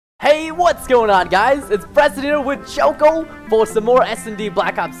Hey, what's going on, guys? It's Preston here with Choco for some more S&D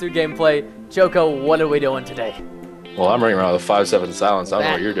Black Ops 2 gameplay. Choco, what are we doing today? Well, I'm running around with 5-7 silence. I don't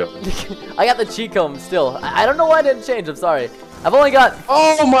know what you're doing. I got the Chicom still. I don't know why I didn't change. I'm sorry. I've only got...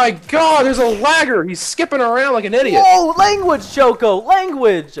 Oh my god, there's a lagger. He's skipping around like an idiot. Whoa, language, Choco,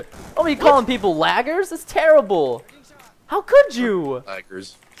 language. Don't be calling people laggers. That's terrible. How could you?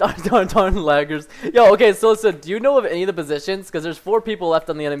 Laggers. Darn laggers. Yo, okay, so listen, do you know of any of the positions? Because there's 4 people left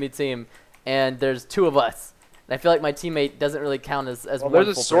on the enemy team, and there's 2 of us. And I feel like my teammate doesn't really count as one. There's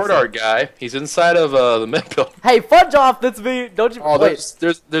a sword art guy. He's inside of the mid building. Hey, fudge off! That's me. Don't you? Oh, wait.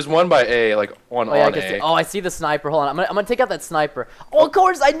 there's one by A, like one Oh, yeah, on A. Oh, I see the sniper. Hold on, I'm gonna take out that sniper. Oh, of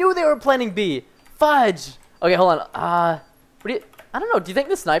course, I knew they were planning B. Fudge. Okay, hold on. I don't know. Do you think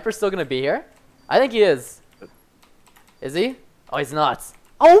the sniper's still gonna be here? I think he is. Is he? Oh, he's not.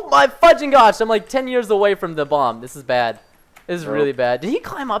 Oh my fudging gosh! I'm like 10 years away from the bomb. This is bad. This is really bad. Did he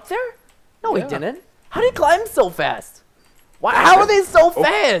climb up there? No, he didn't. How did he climb so fast? Why? How are they so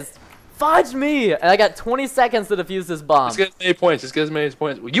fast? Fudge me! And I got 20 seconds to defuse this bomb. Just get as many points. Just get as many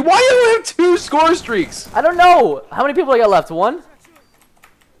points. Why do you have 2 score streaks? I don't know. How many people I got left? 1?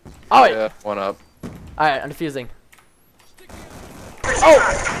 Oh wait. Yeah, 1 up. All right, I'm defusing.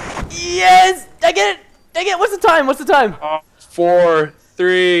 Oh, yes! I get it. Dang it! What's the time? What's the time? 4,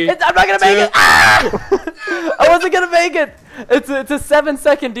 3. I'm not gonna make it. Ah! I wasn't gonna make it. It's a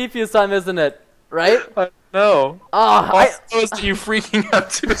 7-second defuse time, isn't it? Right? No. Oh, You freaking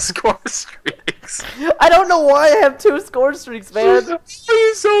have 2 score streaks. I don't know why I have 2 score streaks, man. Why are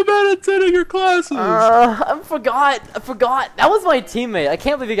you so bad at attending your classes? I forgot. That was my teammate. I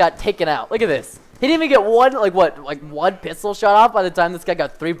can't believe he got taken out. Look at this. He didn't even get one pistol shot off by the time this guy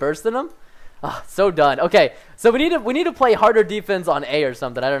got 3 bursts in him. Oh, so done. Okay, so we need to play harder defense on A or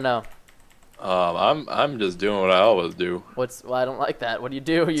something. I don't know. I'm just doing what I always do. Well, I don't like that. What do you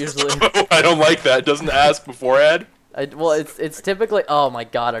do usually? I don't like that. It doesn't ask beforehand. Well, it's typically. Oh my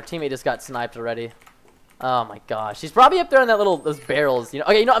God, our teammate just got sniped already. Oh my gosh, he's probably up there in those barrels. You know.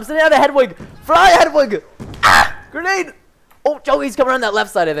 Okay, you know I'm sitting out a headwig. Fry headwig. Ah, grenade. Oh, Joey's coming around that left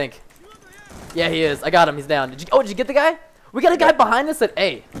side, I think. Yeah, he is. I got him. He's down. Did you get the guy? We got a guy behind us at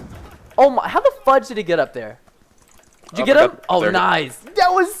A. Oh my! How the fudge did he get up there? Did you get him? Oh, nice. That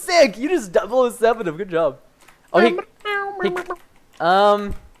was sick. You just 007 him. Good job. Oh,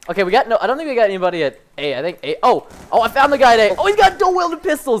 okay, we got I don't think we got anybody at A. I think A. Oh, I found the guy at A. Oh, he's got dual-wielded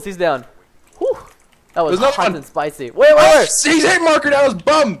pistols. He's down. Whew. That was hot and spicy. Where? He's hit marker now. His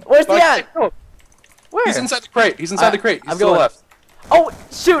bum. Where's he at? Where? He's inside the crate. He's inside the crate. He's I'm going left. Oh,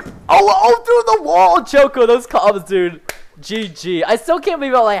 shoot. Oh, through the wall. Choco, those comms, dude. GG. I still can't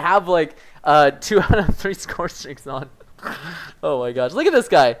believe I have like 2 out of 3 score streaks on. Oh my gosh, look at this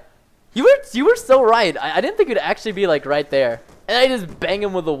guy. You were so right. I didn't think you'd actually be like right there, and I just bang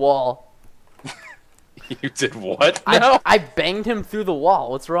him with the wall. You did what? I banged him through the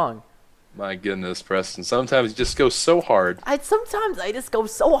wall. What's wrong? My goodness, Preston. Sometimes you just go so hard. Sometimes I just go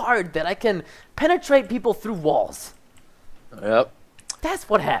so hard that I can penetrate people through walls. Yep. That's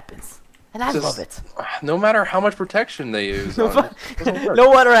what happens. And I love it. No matter how much protection they use. No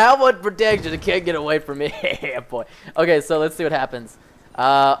matter how much protection, it can't get away from me. Yeah, boy. Okay, so let's see what happens.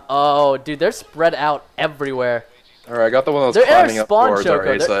 Oh, dude, they're spread out everywhere. All right, I got the one that's climbing up towards our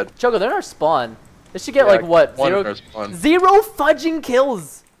A side. Choco, they're in our spawn. They should get like what? 0 fudging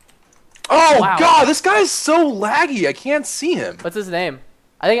kills. Oh wow. God, this guy's so laggy. I can't see him. What's his name?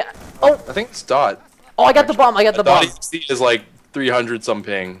 I think it's Dot. Oh, I got the bomb. I got the bomb. He is like 300 some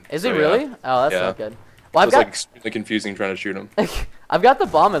ping. Is he really? Yeah. Oh, that's not good. Well, I've got like extremely confusing trying to shoot him. I've got the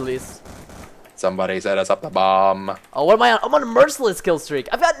bomb at least. Somebody set us up the bomb. Oh, what am I on? I'm on a merciless kill streak.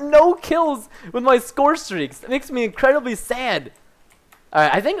 I've got no kills with my score streaks. It makes me incredibly sad. All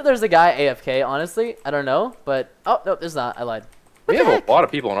right, I think there's a guy AFK. Honestly, I don't know, but oh no, there's not. I lied. We have a lot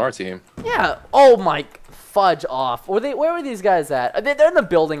of people on our team. Yeah. Oh my, fudge off. Where were these guys at? They're in the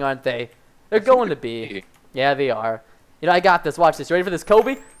building, aren't they? They're going to be. Yeah, they are. You know, I got this. Watch this. You ready for this,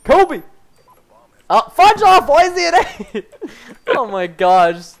 Kobe? Kobe! Oh, fudge off! Why is he at A? Oh my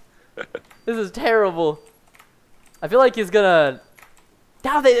gosh. This is terrible. I feel like he's gonna...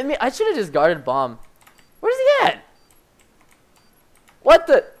 I should have just guarded bomb. Where's he at? What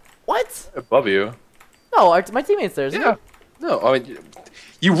the... What? Above you. No, my teammate's there, isn't he? No, I mean...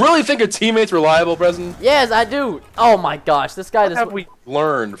 You really think a teammate's reliable, Preston? Yes, I do. Oh my gosh, this guy... What have we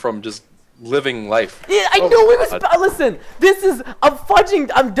learned from just... living life? Yeah, I knew it was. Listen, this is.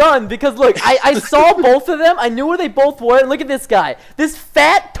 I'm done because look, I saw both of them. I knew where they both were. And look at this guy. This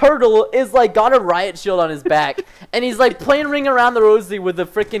fat turtle is like got a riot shield on his back, and he's like playing Ring Around the Rosie with the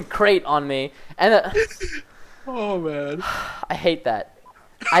freaking crate on me. And oh man, I hate that.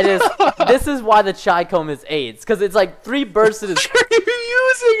 This is why the Chicom is AIDS, because it's like 3 bursts. Why are you using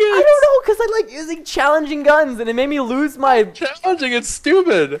it? I don't know, because I like using challenging guns, and it made me lose my. Challenging, it's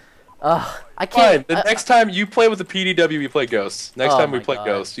stupid. I can't. Fine. The next time you play with the PDW, we play Ghosts. Next time we play God.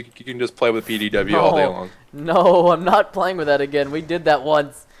 Ghosts, you can just play with PDW all day long. No, I'm not playing with that again. We did that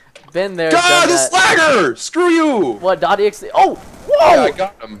once. Been there. God, done this that. slagger! Screw you! What? .exe? Oh, whoa! Yeah, I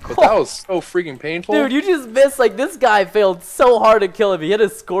got him, but that was so freaking painful. Dude, you just missed. Like, this guy failed so hard to kill him. He hit a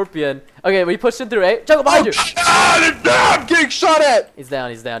scorpion. Okay, we pushed him through. Hey, Chugga, behind you. I'm getting shot at! He's down.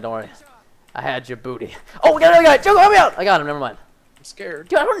 He's down. Don't worry. I had your booty. Oh, we got another guy. Chugga, help me out. I got him. Never mind. I'm scared.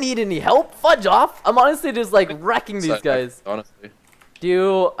 Dude, I don't need any help. Fudge off. I'm honestly just, like, wrecking these guys. Honestly.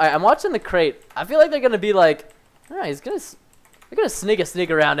 I'm watching the crate. I feel like they're going to be like, they're going to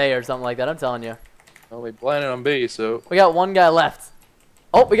sneak around A or something like that. I'm telling you. Well, we blinded on B, so. We got one guy left.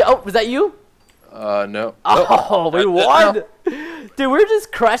 Oh, was that you? No. Oh, we won. Dude, we're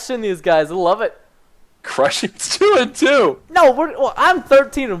just crushing these guys. I love it. Crushing 2-2. No, well, I'm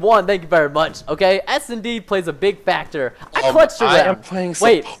 13-1. Thank you very much. Okay, S&D plays a big factor. I clutched around. I am playing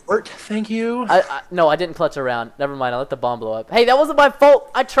support. Thank you. No, I didn't clutch around. Never mind. I let the bomb blow up. Hey, that wasn't my fault.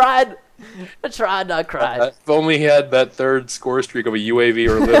 I tried. Not cried. If only he had that 3rd score streak of a UAV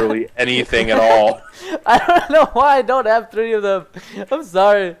or literally anything at all. I don't know why I don't have 3 of them. I'm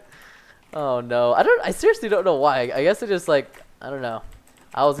sorry. Oh no, I seriously don't know why. I guess it just like, I don't know.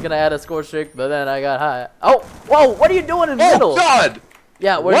 I was gonna add a score streak, but then I got high. Oh, whoa! What are you doing in the middle? Oh God!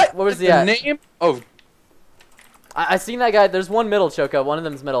 Yeah, where was he at? The name of. I seen that guy. There's one middle, Choco. One of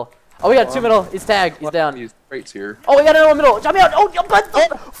them's middle. Oh, we got 2 middle. He's tagged. He's down. These crates here. Oh, we got another middle. Jump me out. Oh, but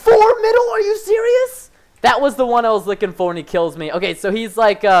 4 middle? Are you serious? That was the one I was looking for, and he kills me. Okay, so he's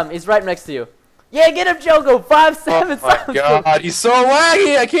like, he's right next to you. Yeah, get him, Choco. 5-7. Oh my God, he's so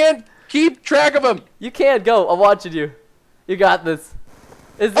laggy. I can't keep track of him. You can go. I'm watching you. You got this.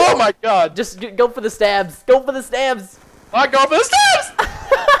 Oh my God. Just go for the stabs. Go for the stabs. I'm going for the stabs.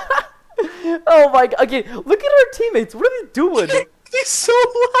 Oh my God. Okay, look at our teammates. What are they doing? He's so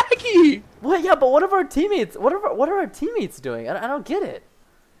laggy. What? Yeah, but what are our teammates? What are our teammates doing? I don't get it.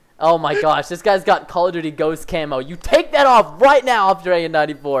 Oh my gosh, this guy's got Call of Duty Ghost camo. You take that off right now after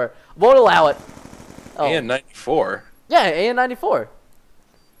AN94. Won't allow it. Oh. AN94? Yeah, AN94.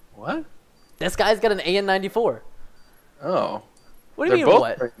 What? This guy's got an AN94. Oh. What do you mean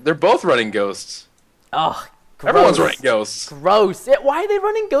what? They're both running Ghosts. Oh, gross. Everyone's running Ghosts. Gross. Yeah, why are they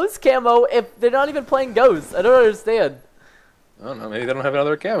running Ghost camo if they're not even playing Ghosts? I don't understand. I don't know. Maybe they don't have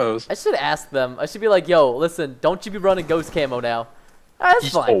other camos. I should ask them. I should be like, yo, listen, don't you be running Ghost camo now. That's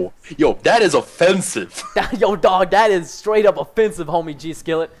fine. Yo, that is offensive. Yo, dog, that is straight up offensive, homie G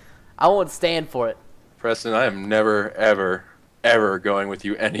Skillet. I won't stand for it. Preston, I am never, ever going with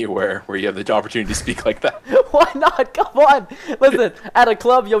you anywhere where you have the opportunity to speak like that. Why not? Come on. Listen, at a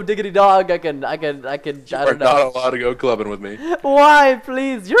club, yo, diggity dog, I can, I don't know. You're not allowed to go clubbing with me. Why,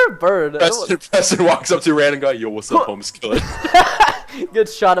 please? You're a bird. Preston walks up to a random guy, yo, what's up, home skillet? Good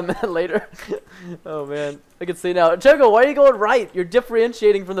shot a minute later. Oh, man. I can see now. Choco, why are you going right? You're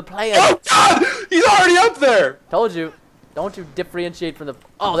differentiating from the plan. Oh, God! He's already up there! Told you. Don't you differentiate from the...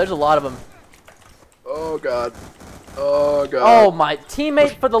 Oh, there's a lot of them. Oh, God. Oh, God. Oh, my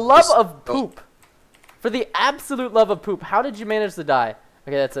teammate, for the love of poop. For the absolute love of poop. How did you manage to die?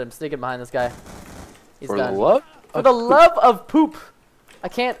 Okay, that's it. I'm sneaking behind this guy. He's done. For the love of poop. I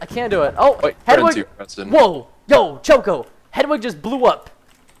can't do it. Oh, wait, Hedwig. Whoa. Yo, Choco. Hedwig just blew up.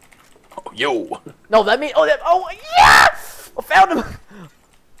 Oh, yo. No, that means... Oh, yeah! I found him.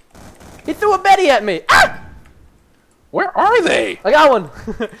 He threw a Betty at me. Ah! Where are they? I got one.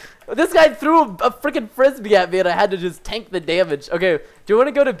 This guy threw a freaking frisbee at me, and I had to just tank the damage. Okay, do you want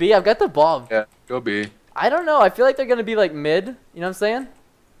to go to B? I've got the bomb. Yeah, go B. I don't know. I feel like they're going to be, like, mid. You know what I'm saying?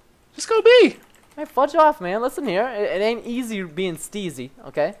 Just go B. Hey, fudge off, man. Listen here. It ain't easy being steezy,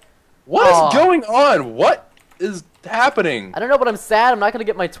 okay? What is going on? What is happening? I don't know, but I'm sad. I'm not going to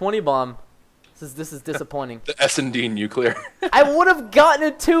get my 20 bomb. This is disappointing. The S&D nuclear. I would have gotten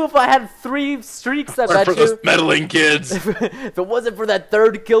it, too, if I had 3 streaks, I bet for those meddling kids. If it wasn't for that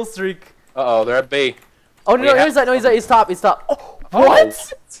 3rd kill streak. Uh-oh, they're at B. Oh, no, here's that. No, he's top. He's top. Oh,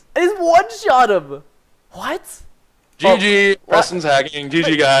 what? He's one-shot him. What? GG. Preston's hacking.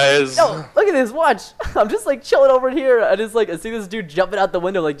 GG, guys. Yo, look at this. Watch. I'm just, like, chilling over here. I just, like, I see this dude jumping out the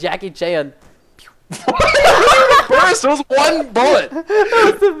window like Jackie Chan. Burst. It was one bullet.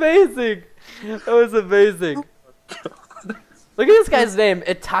 That was amazing. That was amazing. Look at this guy's name,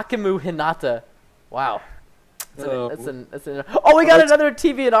 Itakimu Hinata. Wow. That's an oh, we got another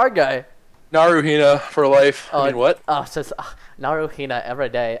TVNR guy. Naruhina for life. I mean, what? Oh, it's just Naruhina every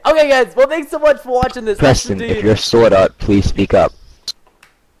day. Okay, guys. Well, thanks so much for watching this. Preston, if you're sorted out, please speak up.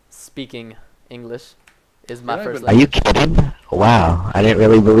 speaking English is my Yeah, first but- Are language. you kidding? Wow, I didn't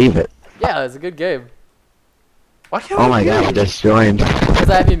really believe it. Yeah, it's a good game. Why can't Oh I my hear god, you? I just joined. Because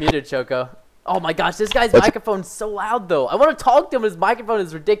I have you muted, Choco. Oh my gosh, this guy's What's- microphone's so loud though. I want to talk to him, his microphone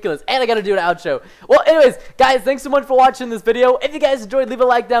is ridiculous. And I gotta do an outro. Well, anyways, guys, thanks so much for watching this video. If you guys enjoyed, leave a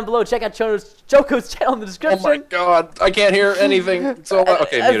like down below. Check out Choco's channel in the Oh description. my god, I can't hear anything. So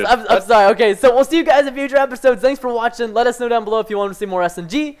okay, muted. I'm sorry. Okay, so we'll see you guys in future episodes. Thanks for watching. Let us know down below if you want to see more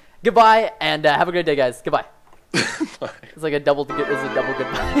SMG. Goodbye, and have a great day, guys. Goodbye. Bye. It's like a double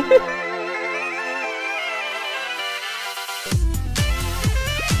goodbye.